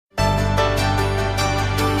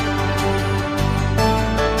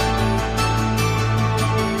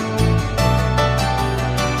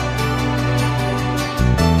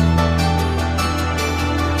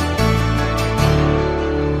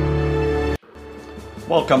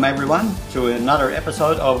Welcome everyone to another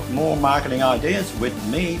episode of More Marketing Ideas with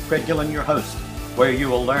me, Fred Gillen, your host, where you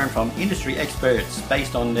will learn from industry experts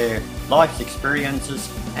based on their life's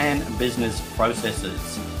experiences and business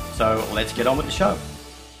processes. So let's get on with the show.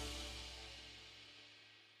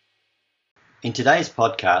 In today's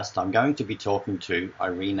podcast, I'm going to be talking to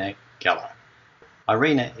Irina Geller.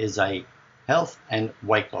 Irina is a health and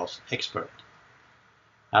weight loss expert.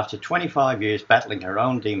 After 25 years battling her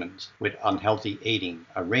own demons with unhealthy eating,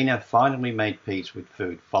 Irina finally made peace with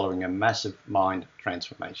food following a massive mind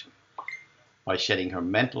transformation. By shedding her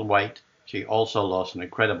mental weight, she also lost an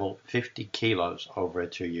incredible 50 kilos over a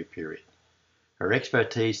 2-year period. Her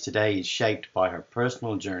expertise today is shaped by her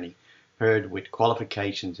personal journey, paired with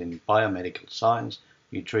qualifications in biomedical science,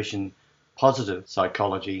 nutrition, positive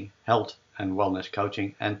psychology, health and wellness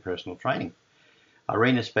coaching, and personal training.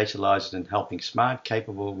 Irina specializes in helping smart,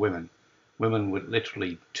 capable women with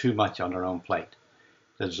literally too much on their own plate,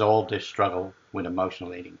 dissolve their struggle with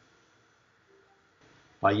emotional eating.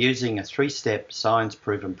 By using a 3-step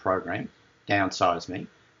science-proven program, Downsize Me,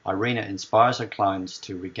 Irina inspires her clients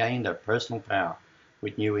to regain their personal power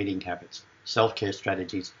with new eating habits, self-care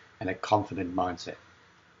strategies, and a confident mindset.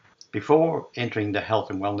 Before entering the health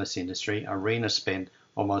and wellness industry, Irina spent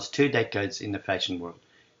almost 2 decades in the fashion world.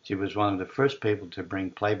 She was one of the first people to bring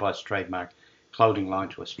Playboy's trademark clothing line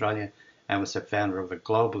to Australia and was the founder of a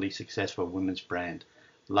globally successful women's brand,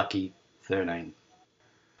 Lucky 13.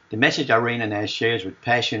 The message Irina now shares with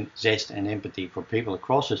passion, zest and empathy for people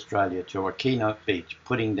across Australia to our keynote speech,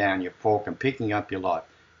 putting down your fork and picking up your life,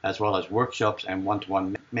 as well as workshops and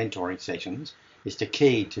one-to-one mentoring sessions, is the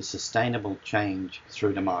key to sustainable change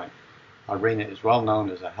through the mind. Irina is well known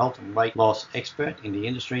as a health and weight loss expert in the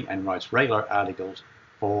industry and writes regular articles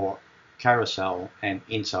for Carousel and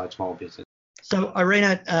Inside Small Business. So,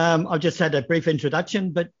 Irina, I've just had a brief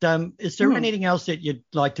introduction, but is there anything else that you'd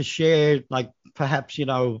like to share, like perhaps,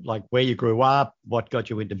 like where you grew up, what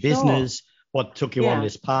got you into business, what took you on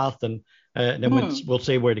this path, and then we'll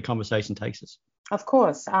see where the conversation takes us. Of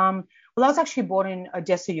course. Well, I was actually born in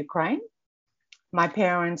Odessa, Ukraine. My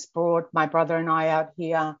parents brought my brother and I out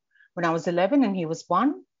here when I was 11 and he was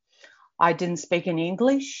 1. I didn't speak any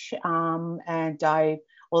English, and I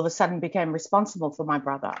all of a sudden became responsible for my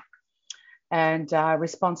brother and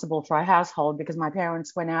responsible for our household because my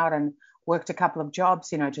parents went out and worked a couple of jobs,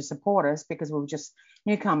 to support us because we were just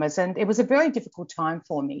newcomers. And it was a very difficult time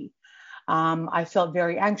for me. I felt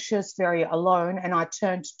very anxious, very alone, and I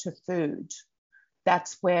turned to food.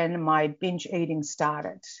 That's when my binge eating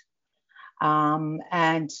started. And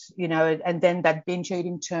then that binge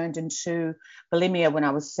eating turned into bulimia when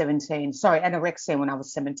I was 17. Anorexia when I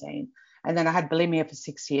was 17. And then I had bulimia for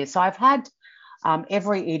 6 years. So I've had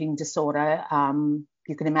every eating disorder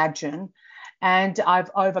you can imagine, and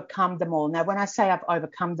I've overcome them all. Now, when I say I've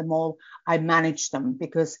overcome them all, I manage them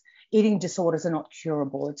because eating disorders are not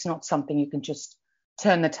curable. It's not something you can just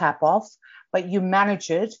turn the tap off, but you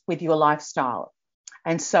manage it with your lifestyle.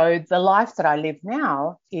 And so the life that I live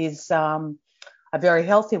now is a very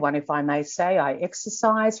healthy one, if I may say. I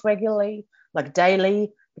exercise regularly, like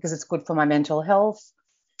daily, because it's good for my mental health.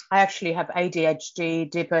 I actually have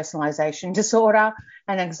ADHD, depersonalization disorder,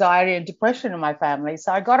 and anxiety and depression in my family.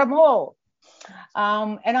 So I got them all.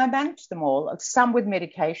 And I manage them all, some with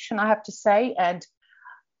medication, I have to say. And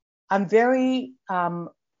I'm very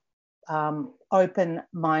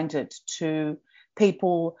open-minded to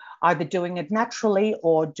people either doing it naturally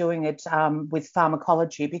or doing it with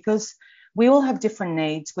pharmacology, because we all have different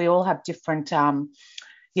needs. We all have different,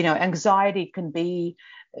 anxiety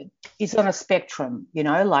is on a spectrum,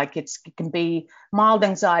 like it can be mild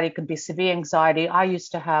anxiety, it can be severe anxiety. I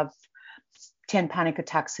used to have 10 panic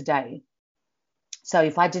attacks a day. So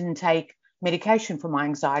if I didn't take medication for my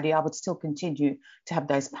anxiety, I would still continue to have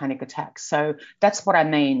those panic attacks. So that's what I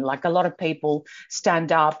mean. Like a lot of people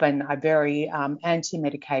stand up and are very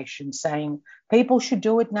anti-medication, saying people should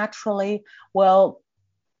do it naturally. Well,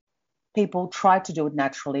 people try to do it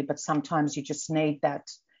naturally, but sometimes you just need that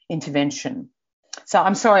intervention. So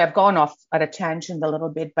I'm sorry, I've gone off at a tangent a little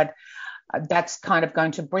bit, but that's kind of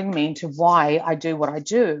going to bring me into why I do what I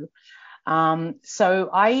do. So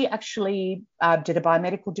I actually did a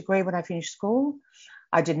biomedical degree when I finished school.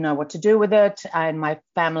 I didn't know what to do with it, and my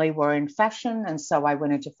family were in fashion, and so I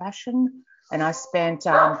went into fashion, and I spent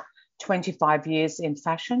 25 years in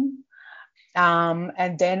fashion.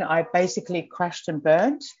 And then I basically crashed and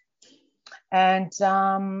burned. And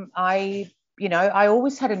I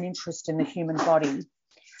always had an interest in the human body,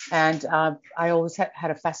 and I always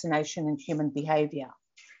had a fascination in human behavior,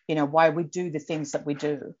 why we do the things that we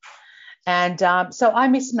do. And so I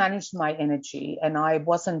mismanaged my energy, and I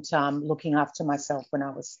wasn't looking after myself when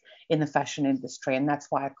I was in the fashion industry, and that's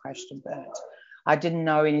why I crashed and burned. I didn't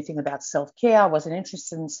know anything about self-care. I wasn't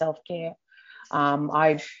interested in self-care.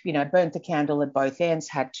 I burnt the candle at both ends,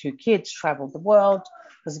 had 2 kids, traveled the world,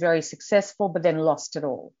 was very successful, but then lost it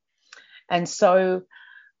all. And so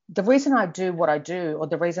the reason I do what I do, or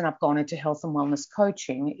the reason I've gone into health and wellness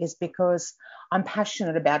coaching, is because I'm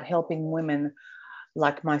passionate about helping women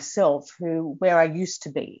like myself where I used to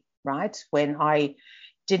be, right? When I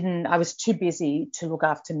was too busy to look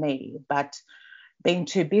after me, but being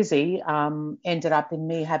too busy ended up in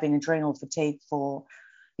me having adrenal fatigue for,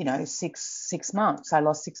 6 months. I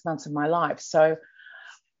lost 6 months of my life. So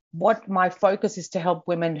what my focus is to help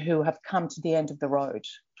women who have come to the end of the road,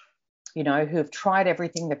 who have tried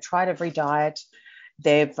everything, they've tried every diet,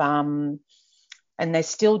 and they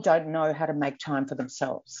still don't know how to make time for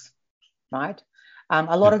themselves, right?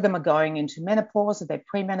 A lot of them are going into menopause or they're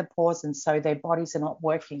premenopause, and so their bodies are not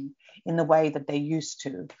working in the way that they used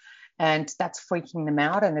to. And that's freaking them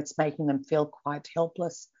out, and it's making them feel quite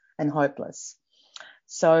helpless and hopeless.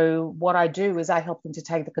 So what I do is I help them to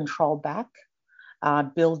take the control back,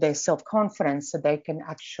 build their self-confidence so they can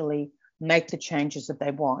actually make the changes that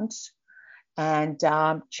they want, and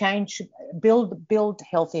build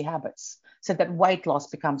healthy habits so that weight loss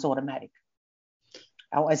becomes automatic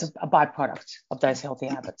as a byproduct of those healthy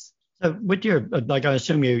habits. So with your, I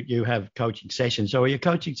assume you have coaching sessions. So are your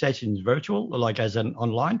coaching sessions virtual, or like as an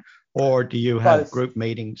online, or do you have Both. Group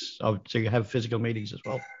meetings? So you have physical meetings as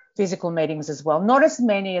well? Physical meetings as well. Not as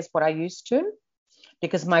many as what I used to,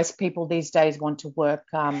 because most people these days want to work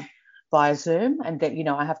via Zoom, and that,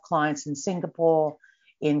 I have clients in Singapore,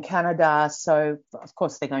 in Canada, so of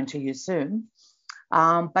course they're going to use Zoom.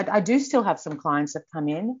 But I do still have some clients that come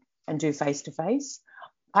in and do face-to-face.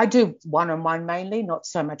 I do one-on-one mainly, not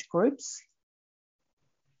so much groups,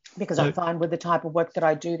 because I find with the type of work that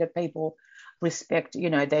I do that people respect,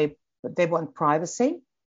 they want privacy.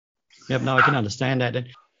 Yep, no, I can understand that. And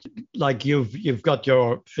like you've got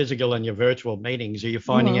your physical and your virtual meetings. Are you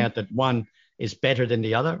finding out that one is better than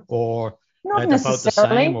the other, or not they're about the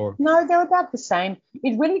same? Or no, they're about the same.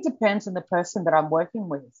 It really depends on the person that I'm working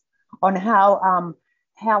with, on how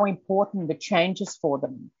important the change is for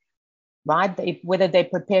them, right? Whether they're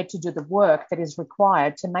prepared to do the work that is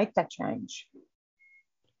required to make that change.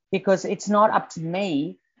 Because it's not up to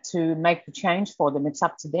me to make the change for them, it's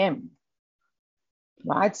up to them,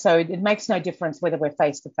 right? So it makes no difference whether we're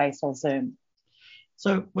face-to-face or Zoom.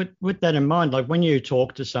 So with that in mind, like when you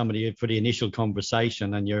talk to somebody for the initial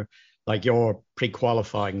conversation and you're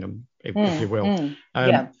pre-qualifying them, if you will,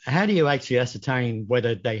 how do you actually ascertain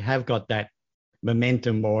whether they have got that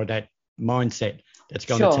momentum or that mindset that's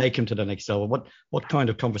going to take them to the next level? What kind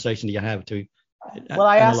of conversation do you have to Well,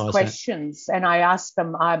 I ask questions and I ask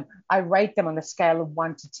them, I rate them on a scale of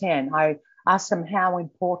 1 to 10. I ask them how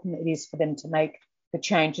important it is for them to make the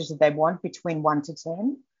changes that they want between 1 to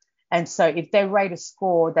 10. And so if they rate a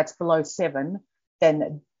score that's below 7,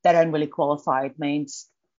 then they don't really qualify. It means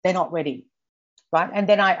they're not ready, right? And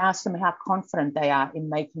then I ask them how confident they are in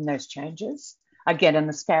making those changes, again, on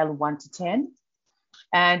the scale of 1 to 10.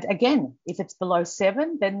 And again, if it's below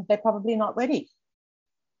 7, then they're probably not ready,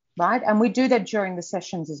 right? And we do that during the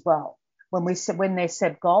sessions as well. When they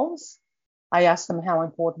set goals, I ask them how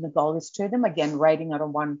important the goal is to them, again, rating it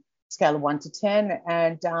on one scale of 1 to 10,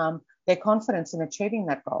 and their confidence in achieving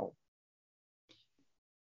that goal.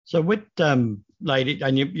 So with ladies,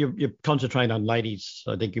 and you concentrate on ladies,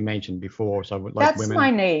 I think you mentioned before. So like that's women. My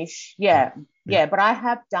niche, yeah. But I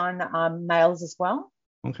have done males as well.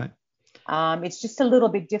 Okay. It's just a little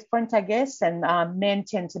bit different, I guess, and men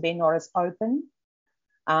tend to be not as open.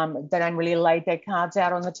 They don't really lay their cards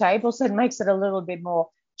out on the table, so it makes it a little bit more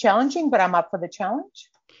challenging, but I'm up for the challenge.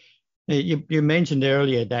 You mentioned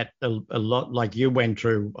earlier that a lot, like you went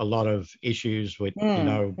through a lot of issues with,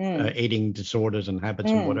 eating disorders and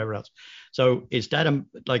habits and whatever else. So is that a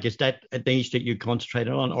niche that you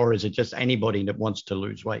concentrated on, or is it just anybody that wants to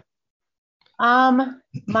lose weight?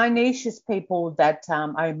 My niche is people that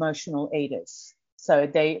are emotional eaters. So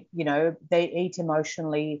they eat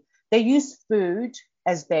emotionally. They use food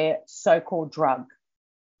as their so-called drug.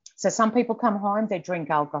 So some people come home, they drink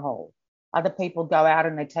alcohol. Other people go out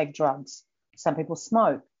and they take drugs. Some people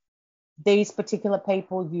smoke. These particular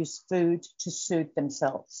people use food to soothe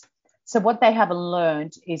themselves. So what they haven't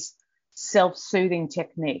learned is self-soothing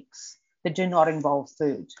techniques that do not involve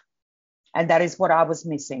food. And that is what I was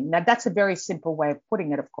missing. Now, that's a very simple way of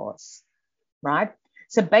putting it, of course, right?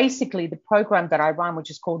 So basically, the program that I run, which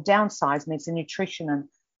is called Downsize, and it's a nutrition and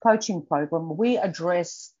coaching program, we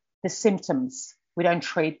address the symptoms We don't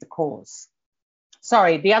treat the cause.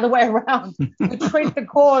 Sorry, the other way around. We treat the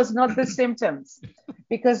cause, not the symptoms,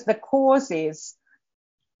 because the cause is,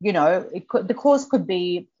 the cause could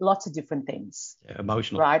be lots of different things. Yeah,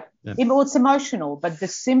 emotional. Right? Yeah. Well, it's emotional, but the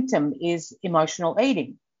symptom is emotional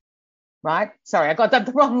eating. Right? Sorry, I got that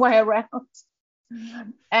the wrong way around.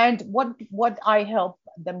 And what I help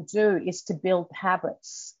them do is to build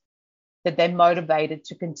habits that they're motivated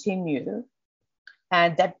to continue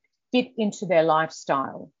and that fit into their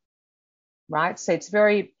lifestyle, right? So it's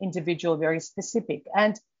very individual, very specific.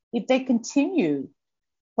 And if they continue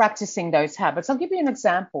practicing those habits, I'll give you an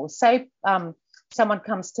example. Say someone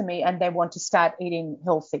comes to me and they want to start eating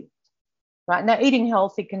healthy, right? Now, eating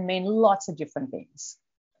healthy can mean lots of different things.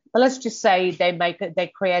 But let's just say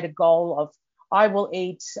they create a goal of, I will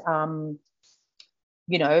eat,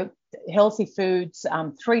 healthy foods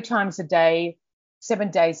 3 times a day, 7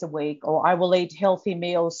 days a week, or I will eat healthy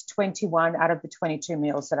meals 21 out of the 22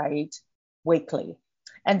 meals that I eat weekly.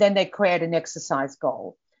 And then they create an exercise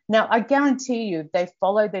goal. Now, I guarantee you, if they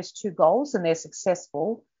follow those 2 goals and they're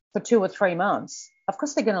successful for 2 or 3 months, of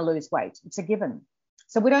course they're going to lose weight. It's a given.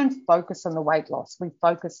 So we don't focus on the weight loss. We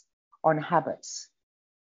focus on habits,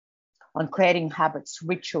 on creating habits,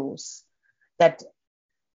 rituals that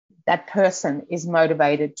that person is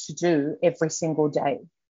motivated to do every single day,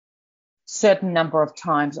 certain number of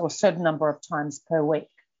times or certain number of times per week.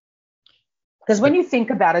 Because when you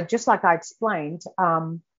think about it, just like I explained,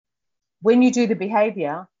 when you do the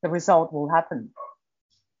behavior, the result will happen.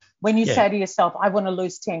 When you say to yourself, I want to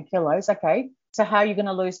lose 10 kilos, okay, so how are you going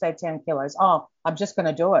to lose that 10 kilos? Oh, I'm just going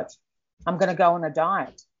to do it. I'm going to go on a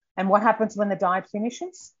diet. And what happens when the diet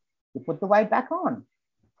finishes? You put the weight back on.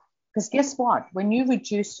 Because guess what? When you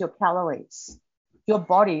reduce your calories, your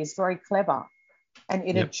body is very clever and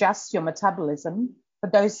it adjusts your metabolism for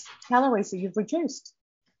those calories that you've reduced,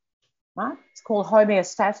 right? It's called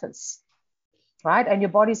homeostasis, right? And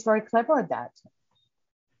your body's very clever at that.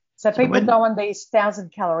 So people go on these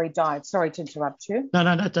 1,000-calorie diets. Sorry to interrupt you.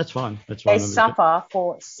 No, that's fine. That's fine. They suffer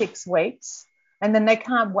for 6 weeks and then they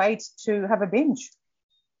can't wait to have a binge.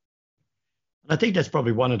 I think that's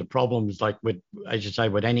probably one of the problems, like with, as you say,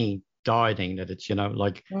 with any dieting, that it's,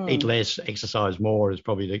 eat less, exercise more is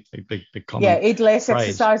probably the common eat less, phrase.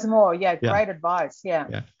 Exercise more. Yeah, great advice.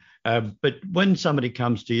 Yeah. But when somebody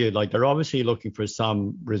comes to you, like they're obviously looking for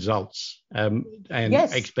some results and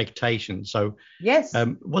expectations. So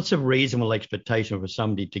what's a reasonable expectation for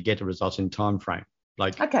somebody to get the results in time frame?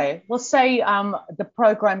 Okay, well, say the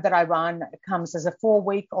program that I run comes as a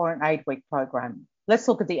 4-week or an 8-week program. Let's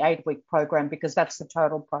look at the 8-week program because that's the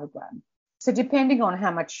total program. So depending on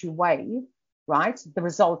how much you weigh, right, the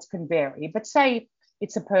results can vary. But say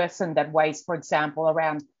it's a person that weighs, for example,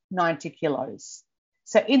 around 90 kilos.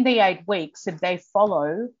 So in the 8 weeks, if they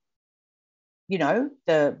follow,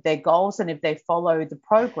 their goals and if they follow the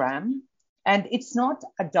program, and it's not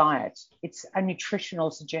a diet, it's a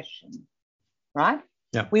nutritional suggestion, right?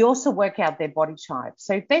 Yeah. We also work out their body type.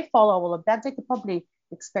 So if they follow all of that, they could probably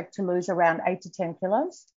expect to lose around 8 to 10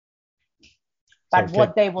 kilos. But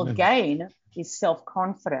what they will gain is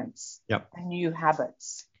self-confidence and new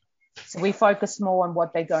habits. So we focus more on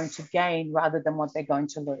what they're going to gain rather than what they're going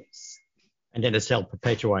to lose. And then it's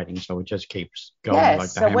self-perpetuating, so it just keeps going. Yes, like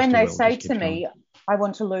the so when they wheel, say to me, I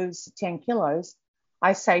want to lose 10 kilos,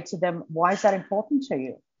 I say to them, why is that important to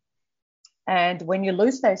you? And when you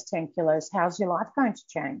lose those 10 kilos, how's your life going to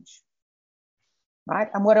change? Right?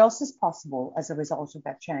 And what else is possible as a result of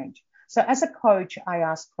that change? So as a coach, I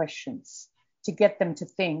ask questions to get them to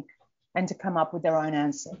think and to come up with their own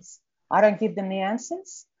answers. I don't give them the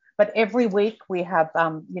answers, but every week we have,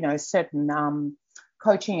 certain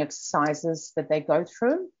coaching exercises that they go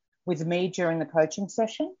through with me during the coaching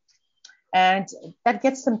session. And that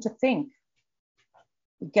gets them to think.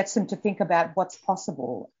 It gets them to think about what's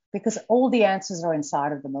possible because all the answers are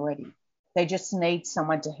inside of them already. They just need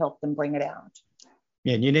someone to help them bring it out.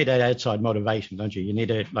 Yeah, and you need that outside motivation, don't you? You need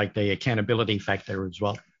the accountability factor as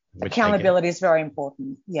well. Accountability is very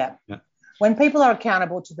important. Yeah. When people are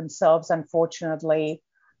accountable to themselves, unfortunately,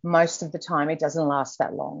 most of the time it doesn't last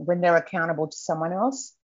that long. When they're accountable to someone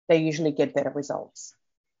else, they usually get better results.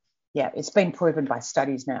 Yeah, it's been proven by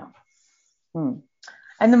studies now.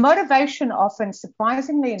 And the motivation often,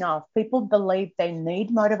 surprisingly enough, people believe they need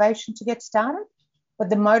motivation to get started, but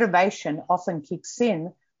the motivation often kicks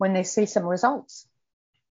in when they see some results.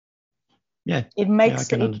 Yeah, it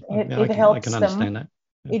makes it helps I can understand them. That.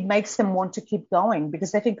 Yeah. It makes them want to keep going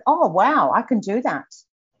because they think, oh, wow, I can do that.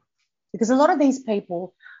 Because a lot of these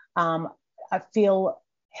people feel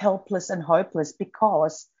helpless and hopeless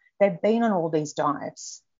because they've been on all these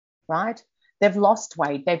diets, right? They've lost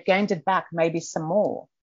weight. They've gained it back, maybe some more.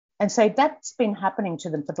 And so that's been happening to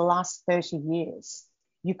them for the last 30 years.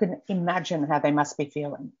 You can imagine how they must be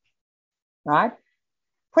feeling, right?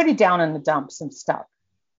 Pretty down in the dumps and stuff.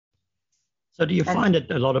 So do you find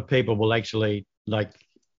that a lot of people will actually, like,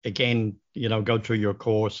 again, go through your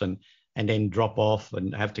course and then drop off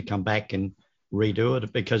and have to come back and redo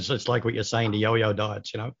it? Because it's like what you're saying, the yo-yo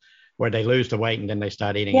diets, where they lose the weight and then they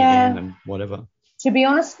start eating again and whatever. To be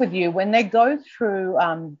honest with you, when they go through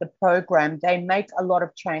the program, they make a lot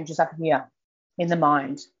of changes up here in the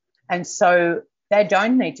mind. And so they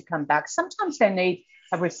don't need to come back. Sometimes they need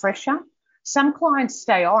a refresher. Some clients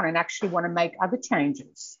stay on and actually want to make other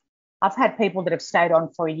changes. I've had people that have stayed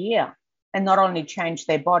on for a year and not only changed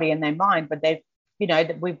their body and their mind, but they've,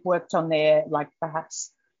 that we've worked on their, like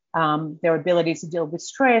perhaps their ability to deal with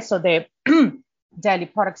stress or their daily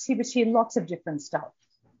productivity, lots of different stuff.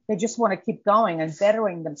 They just want to keep going and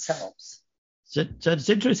bettering themselves. So it's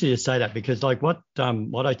interesting to say that, because like what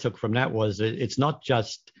I took from that was it's not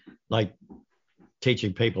just like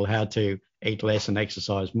teaching people how to eat less and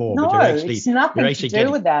exercise more. No, but it's nothing to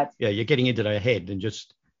do with that. Yeah, you're getting into their head and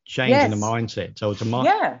just changing the mindset. So it's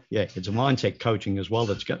it's a mindset coaching as well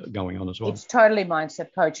that's going on as well. It's totally mindset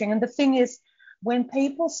coaching. And the thing is, when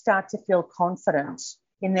people start to feel confident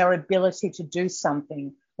in their ability to do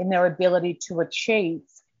something, in their ability to achieve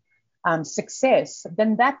success,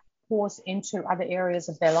 then that pours into other areas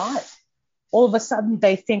of their life. All of a sudden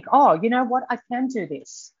they think, oh, you know what, I can do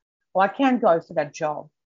this, or I can go for that job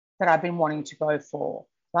that I've been wanting to go for,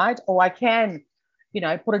 right? Or I can,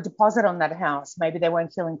 put a deposit on that house. Maybe they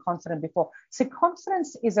weren't feeling confident before. So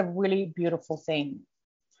confidence is a really beautiful thing,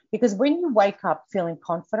 because when you wake up feeling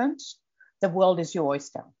confident, the world is your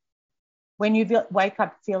oyster. When you wake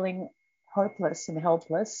up feeling hopeless and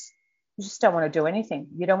helpless, you just don't want to do anything.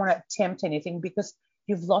 You don't want to attempt anything because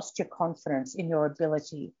you've lost your confidence in your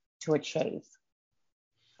ability to achieve.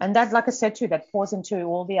 And that, like I said to you, that pours into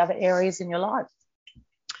all the other areas in your life.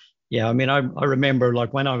 Yeah, I mean, I remember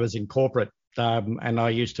like when I was in corporate and I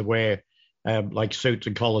used to wear like suits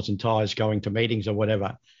and collars and ties going to meetings or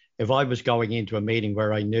whatever. If I was going into a meeting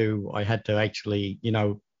where I knew I had to actually,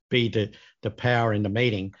 be the power in the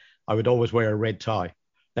meeting, I would always wear a red tie.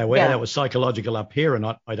 Now, whether that was psychological up here or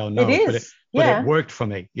not, I don't know. It is. But it worked for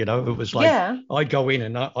me. It was like I'd go in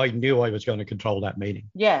and I knew I was going to control that meeting.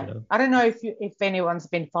 Yeah. I don't know if anyone's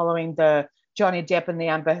been following the Johnny Depp and the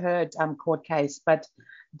Amber Heard court case, but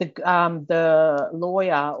the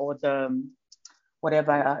lawyer or the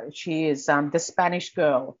whatever she is, the Spanish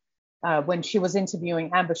girl, when she was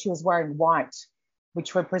interviewing Amber, she was wearing white,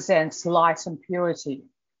 which represents light and purity,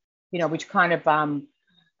 which kind of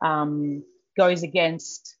goes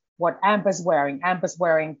against what Amber's wearing. Amber's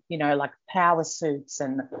wearing, like power suits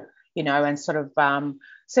and, and sort of,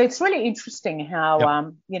 so it's really interesting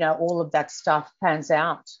how, all of that stuff pans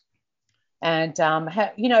out. And,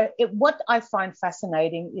 what I find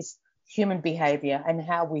fascinating is human behavior and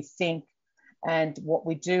how we think and what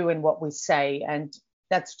we do and what we say. And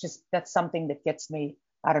that's something that gets me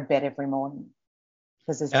out of bed every morning,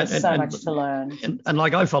 because there's just so much to learn. And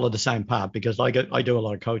like I follow the same path, because I do a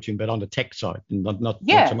lot of coaching, but on the tech side and not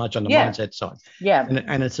so much on the mindset side. Yeah.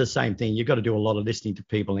 And it's the same thing. You've got to do a lot of listening to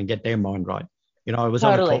people and get their mind right. I was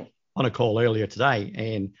on a call earlier today,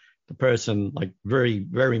 and the person, like very,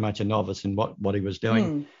 very much a novice in what he was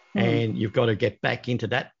doing. And you've got to get back into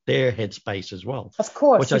their headspace as well. Of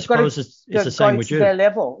course. Which I suppose is the same with you. Their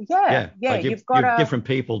level. Yeah. Like you've got different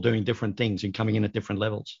people doing different things and coming in at different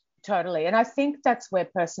levels. Totally. And I think that's where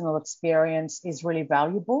personal experience is really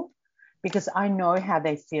valuable, because I know how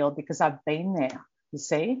they feel because I've been there, you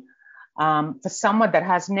see. For someone that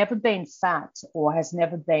has never been fat or has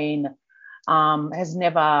never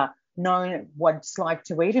known what it's like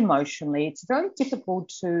to eat emotionally, it's very difficult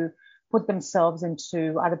to put themselves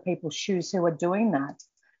into other people's shoes who are doing that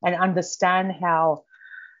and understand how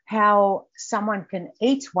someone can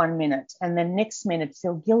eat 1 minute and then next minute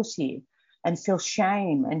feel guilty and feel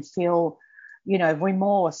shame and feel,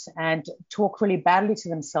 remorse and talk really badly to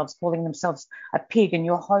themselves, calling themselves a pig and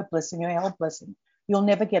you're hopeless and you're helpless and you'll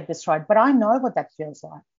never get this right. But I know what that feels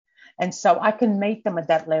like. And so I can meet them at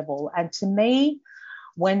that level. And to me,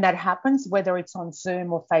 when that happens, whether it's on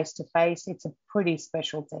Zoom or face-to-face, it's a pretty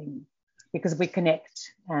special thing, because we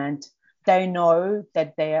connect and they know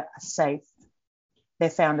that they're safe. They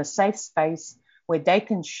found a safe space where they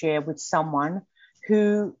can share with someone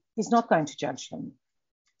who is not going to judge them,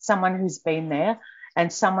 someone who's been there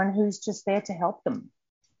and someone who's just there to help them.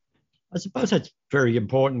 I suppose that's very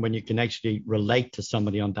important when you can actually relate to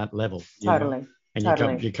somebody on that level. Totally. and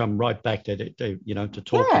Totally. you come right back to talk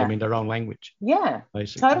to Yeah. them in their own language, Yeah.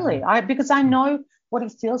 basically. Totally. Because I know what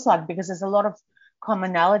it feels like, because there's a lot of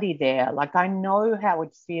commonality there. Like, I know how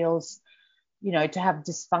it feels, to have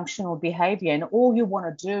dysfunctional behavior, and all you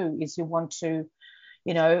want to do is you want to,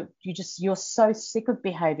 you're so sick of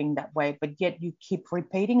behaving that way, but yet you keep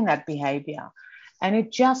repeating that behavior, and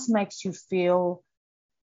it just makes you feel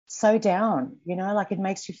so down, like it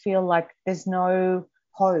makes you feel like there's no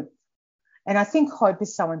hope. And I think hope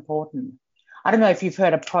is so important. I don't know if you've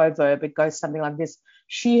heard a proverb. It goes something like this: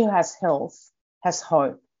 she who has health has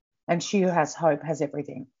hope, and she who has hope has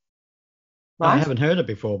everything. I Right? haven't heard it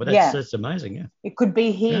before, but Yeah. that's amazing. Yeah. It could be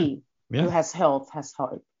Yeah. he Yeah. who has health has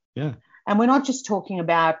hope. Yeah. And we're not just talking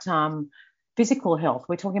about physical health.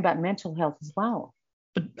 We're talking about mental health as well.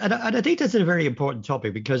 But and I think that's a very important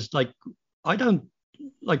topic, because I don't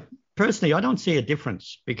personally, I don't see a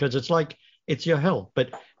difference, because it's like it's your health,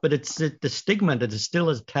 but it's the stigma that is still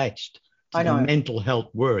attached to I the know. mental health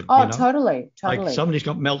word. Oh, totally. Like somebody's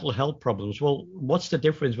got mental health problems. Well, what's the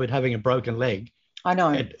difference with having a broken leg I know.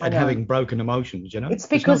 and having broken emotions? It's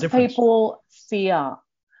There's no because difference. people fear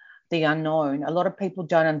the unknown. A lot of people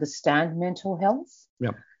don't understand mental health.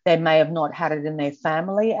 Yeah. They may have not had it in their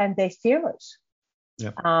family, and they fear it.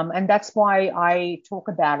 Yeah. And that's why I talk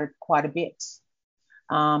about it quite a bit.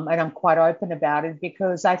 And I'm quite open about it,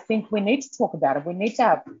 because I think we need to talk about it. We need to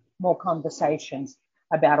have more conversations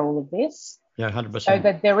about all of this. Yeah, 100%. So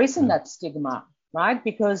that there isn't that stigma, right?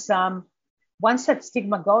 Because once that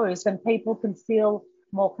stigma goes, then people can feel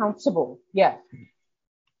more comfortable. Yeah.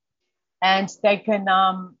 And they can,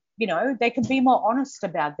 they can be more honest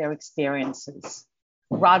about their experiences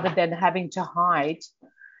rather than having to hide.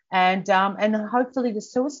 And hopefully the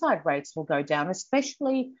suicide rates will go down,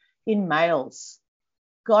 especially in males.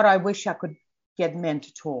 God, I wish I could get men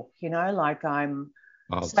to talk, I'm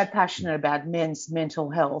so passionate about men's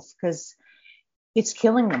mental health, because it's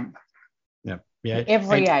killing them. Yeah. Yeah.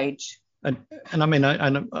 Every age. And I mean,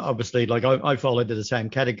 and obviously, I fall into the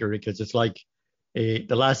same category, because it's like the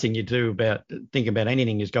last thing you think about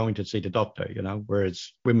anything is going to see the doctor,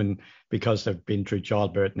 whereas women, because they've been through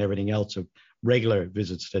childbirth and everything else, have regular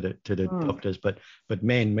visits to the doctors, but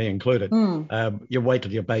men, me included, you wait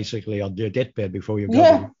till you're basically on your deathbed before you go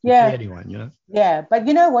to see anyone, Yeah, but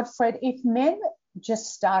you know what, Fred? If men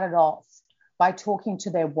just started off by talking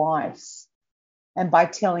to their wives and by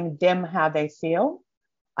telling them how they feel,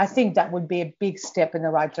 I think that would be a big step in the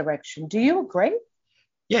right direction. Do you agree?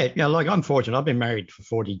 Yeah, like I'm fortunate. I've been married for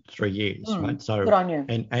 43 years, right? So good on you.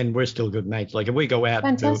 And we're still good mates. Like if we go out,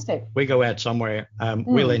 we go out somewhere,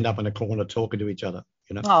 we'll end up in a corner talking to each other,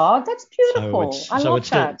 Oh, that's beautiful. I love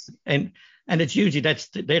that. And it's usually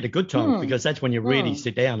they're the good times, because that's when you really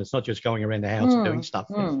sit down. It's not just going around the house and doing stuff.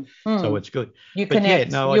 So it's good. You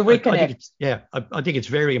connect. You reconnect. I think it's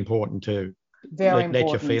very important to let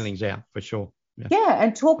your feelings out, for sure. Yeah,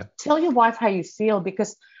 and tell your wife how you feel,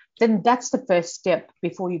 because then that's the first step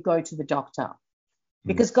before you go to the doctor.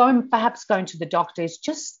 Because perhaps going to the doctor is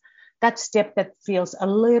just that step that feels a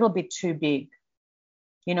little bit too big,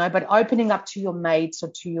 but opening up to your mates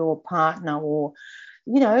or to your partner, or,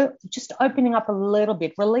 just opening up a little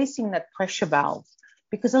bit, releasing that pressure valve,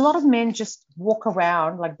 because a lot of men just walk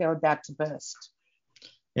around like they're about to burst.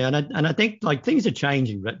 Yeah, and I think things are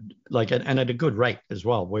changing, and at a good rate as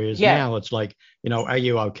well. Whereas now it's like, are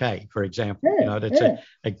you okay? For example, that's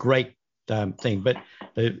a great thing. But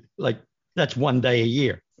that's one day a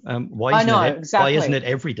year. Why isn't it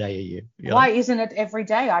every day a year? Why isn't it every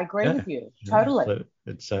day? I agree with you totally. So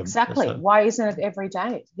it's exactly. Why isn't it every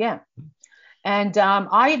day? Yeah. And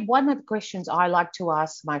one of the questions I like to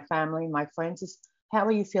ask my family, my friends, is, how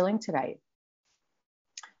are you feeling today?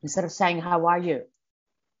 Instead of saying, how are you?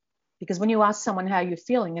 Because when you ask someone how you're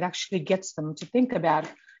feeling, it actually gets them to think about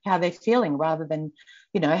how they're feeling, rather than,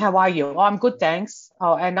 how are you? Oh, I'm good, thanks.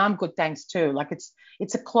 Oh, and I'm good, thanks too. Like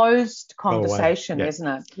it's a closed conversation, isn't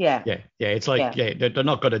it? Yeah. Yeah. It's like, they're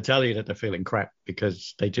not going to tell you that they're feeling crap,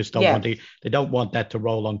 because they just don't want they don't want that to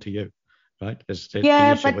roll onto you, right? There's the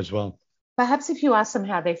issue as well. Perhaps if you ask them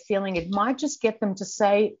how they're feeling, it might just get them to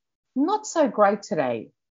say, not so great today,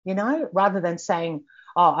 rather than saying,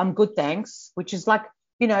 oh, I'm good, thanks, which is like,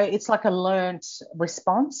 it's like a learned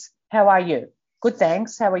response. How are you? Good,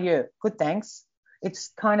 thanks. How are you? Good, thanks.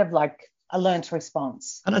 It's kind of like a learned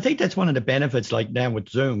response. And I think that's one of the benefits, like now with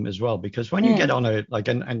Zoom as well, because when you get on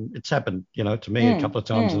and it's happened, to me a couple of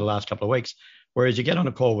times in the last couple of weeks, whereas you get on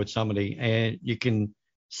a call with somebody and you can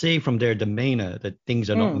see from their demeanor that things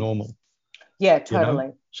are not normal. Yeah,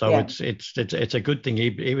 totally. So it's a good thing,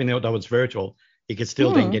 even though it's virtual, you can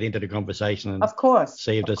still then get into the conversation and of course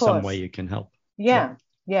see if there's some way you can help. Yeah.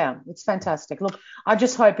 Yeah, it's fantastic. Look, I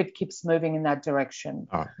just hope it keeps moving in that direction.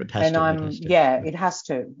 Oh, it has to. It has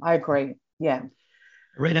to. I agree. Yeah.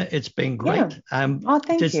 Rena, it's been great. Yeah.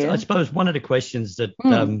 Thank you. I suppose one of the questions that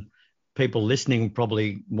people listening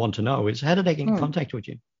probably want to know is, how do they get in contact with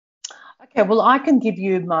you? Okay, well, I can give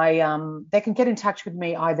you my, they can get in touch with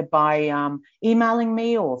me either by emailing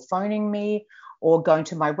me or phoning me, or going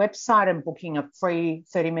to my website and booking a free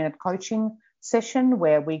 30-minute coaching session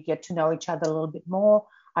where we get to know each other a little bit more.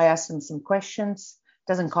 I ask them some questions.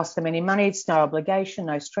 It doesn't cost them any money. It's no obligation,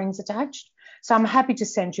 no strings attached. So I'm happy to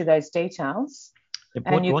send you those details.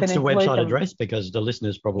 What's the website address? Because the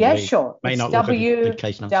listeners probably may not look at the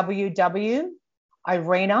case notes. www.irena,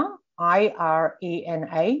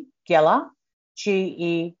 IRENA, Geller,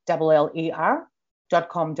 GELLER.com.au.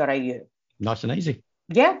 Nice and easy.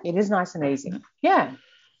 Yeah, it is nice and easy. Yeah.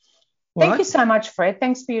 Thank you so much, Fred.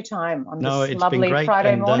 Thanks for your time on this lovely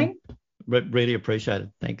Friday morning. Really appreciate it.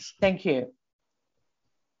 Thanks. Thank you.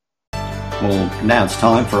 Well, now it's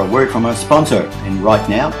time for a word from our sponsor. And right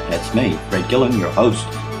now, that's me, Fred Gillen, your host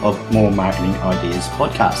of More Marketing Ideas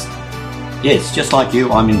podcast. Yes, just like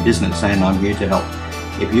you, I'm in business and I'm here to help.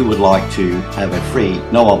 If you would like to have a free,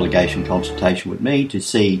 no obligation consultation with me to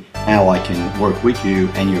see how I can work with you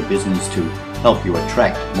and your business to help you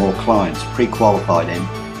attract more clients, pre-qualified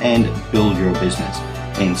and build your business,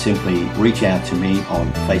 and simply reach out to me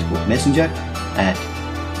on Facebook Messenger at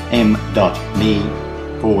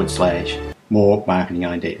m.me/more marketing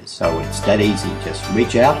ideas. So it's that easy. Just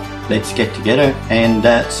reach out, let's get together and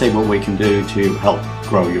see what we can do to help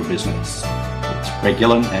grow your business. It's Fred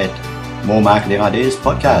Gillen at More Marketing Ideas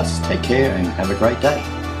podcast. Take care and have a great day.